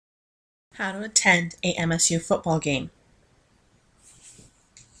How to attend a MSU football game.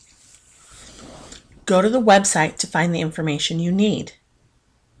 Go to the website to find the information you need.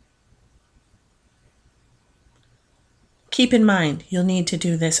 Keep in mind, you'll need to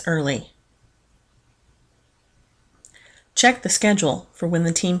do this early. Check the schedule for when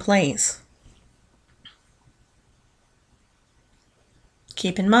the team plays.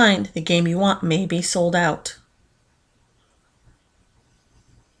 Keep in mind, the game you want may be sold out.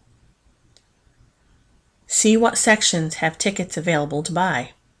 See what sections have tickets available to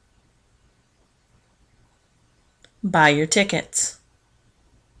buy. Buy your tickets.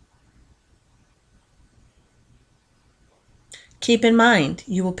 Keep in mind,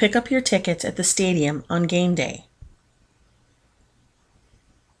 you will pick up your tickets at the stadium on game day.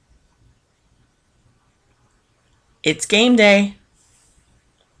 It's game day.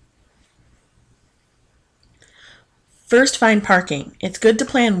 First, find parking. It's good to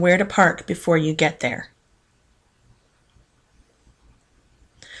plan where to park before you get there.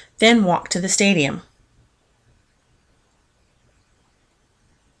 Then walk to the stadium.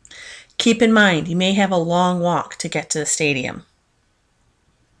 Keep in mind, you may have a long walk to get to the stadium.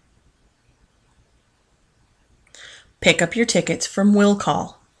 Pick up your tickets from will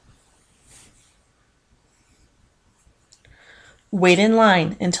call. Wait in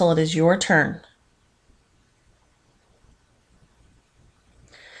line until it is your turn.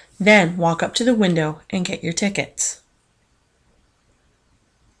 Then walk up to the window and get your tickets.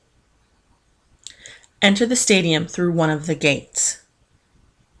 Enter the stadium through one of the gates.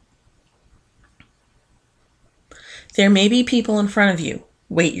 There may be people in front of you.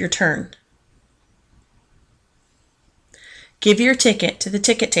 Wait your turn. Give your ticket to the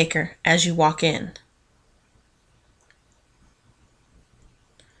ticket taker as you walk in.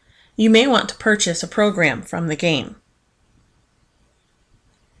 You may want to purchase a program from the game.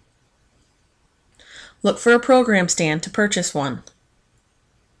 Look for a program stand to purchase one.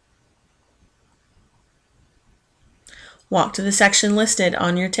 Walk to the section listed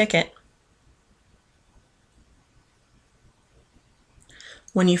on your ticket.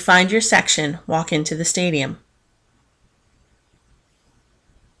 When you find your section, walk into the stadium.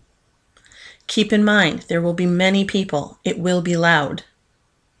 Keep in mind, there will be many people. It will be loud.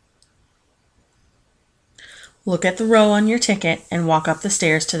 Look at the row on your ticket and walk up the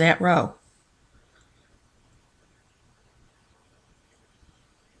stairs to that row.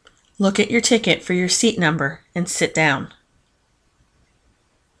 Look at your ticket for your seat number and sit down.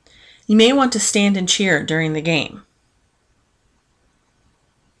 You may want to stand and cheer during the game.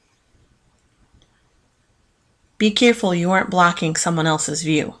 Be careful you aren't blocking someone else's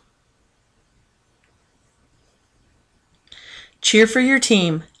view. Cheer for your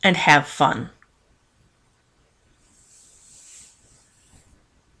team and have fun.